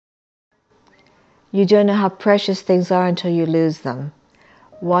You don't know how precious things are until you lose them.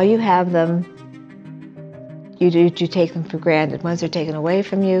 While you have them, you take them for granted. Once they're taken away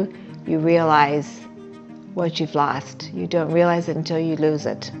from you, you realize what you've lost. You don't realize it until you lose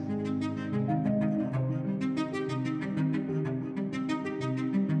it.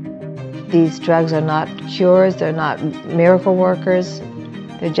 These drugs are not cures, they're not miracle workers.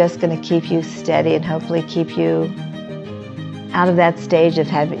 They're just going to keep you steady and hopefully keep you out of that stage of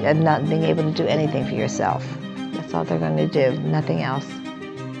not being able to do anything for yourself. That's all they're going to do, nothing else.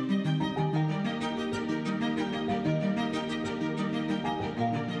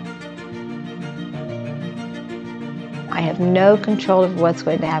 I have no control over what's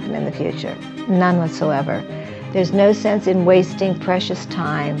going to happen in the future, none whatsoever. There's no sense in wasting precious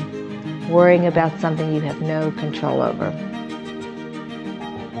time worrying about something you have no control over.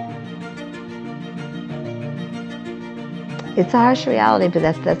 It's a harsh reality, but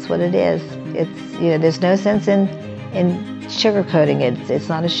that's what it is. It's, you know, there's no sense in sugarcoating it. It's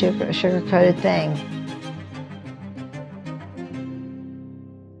not a sugar-coated thing.